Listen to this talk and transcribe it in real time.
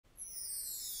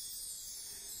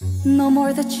No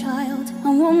more the child,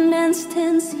 a woman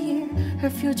stands here, her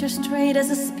future straight as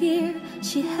a spear.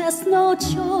 She has no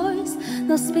choice,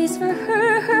 no space for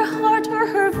her heart or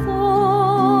her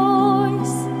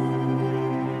voice.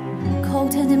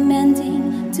 Cold and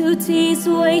demanding, duties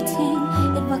waiting.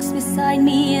 It walks beside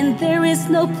me and there is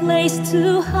no place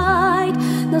to hide.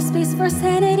 No space for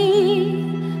sanity,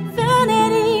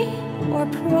 vanity or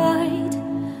pride.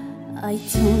 I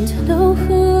don't know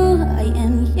who I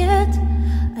am yet.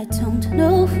 I don't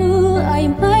know who I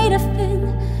might have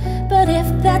been. But if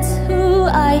that's who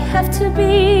I have to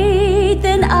be,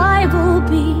 then I will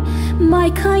be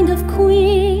my kind of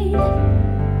queen.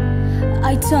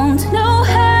 I don't know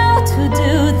how to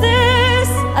do this.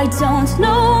 I don't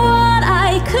know what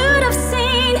I could have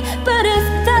seen. But if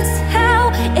that's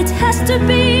how it has to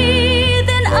be,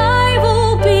 then I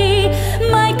will be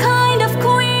my kind of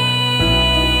queen.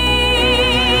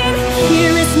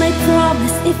 Here is my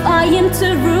promise, if I am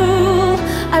to rule,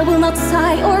 I will not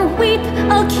sigh or weep,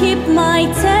 I'll keep my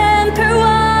temper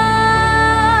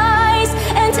wise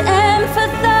and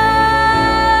empathize.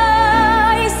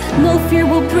 No fear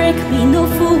will break me, no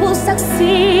fool will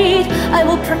succeed. I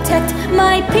will protect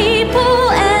my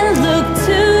people and look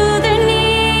to their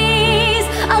needs.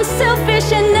 I'm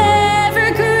selfish and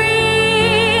never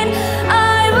green.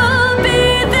 I will be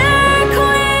their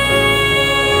queen.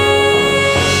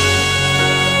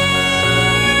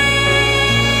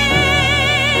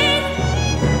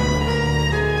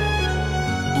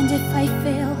 And if I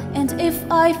fail, and if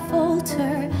I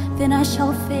falter, then I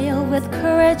shall fail with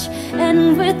courage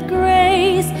and with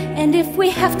grace. And if we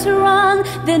have to run,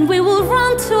 then we will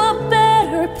run to a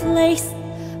better place.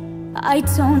 I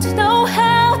don't know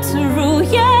how to rule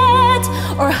yet,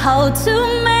 or how to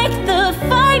make the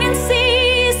fighting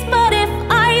cease. But if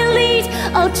I lead,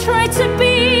 I'll try to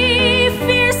be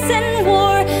fierce in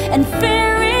war and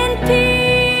fair in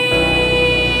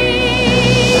peace.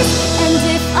 And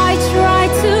if I try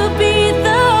to be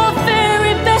the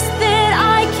very best that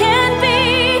I can be,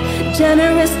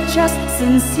 generous, just,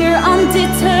 sincere,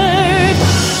 undeterred.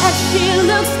 As she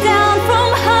looks down from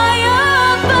high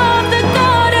above, the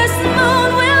goddess moon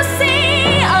will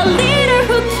see a leader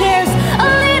who cares, a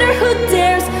leader who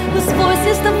dares, whose voice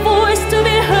is the voice to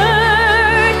be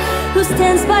heard, who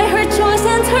stands by her choice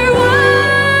and her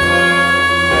word.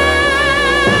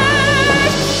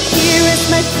 Here is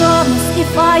my promise,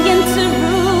 if I am to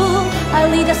rule, I'll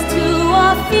lead us to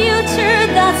a future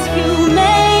that's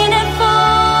humane.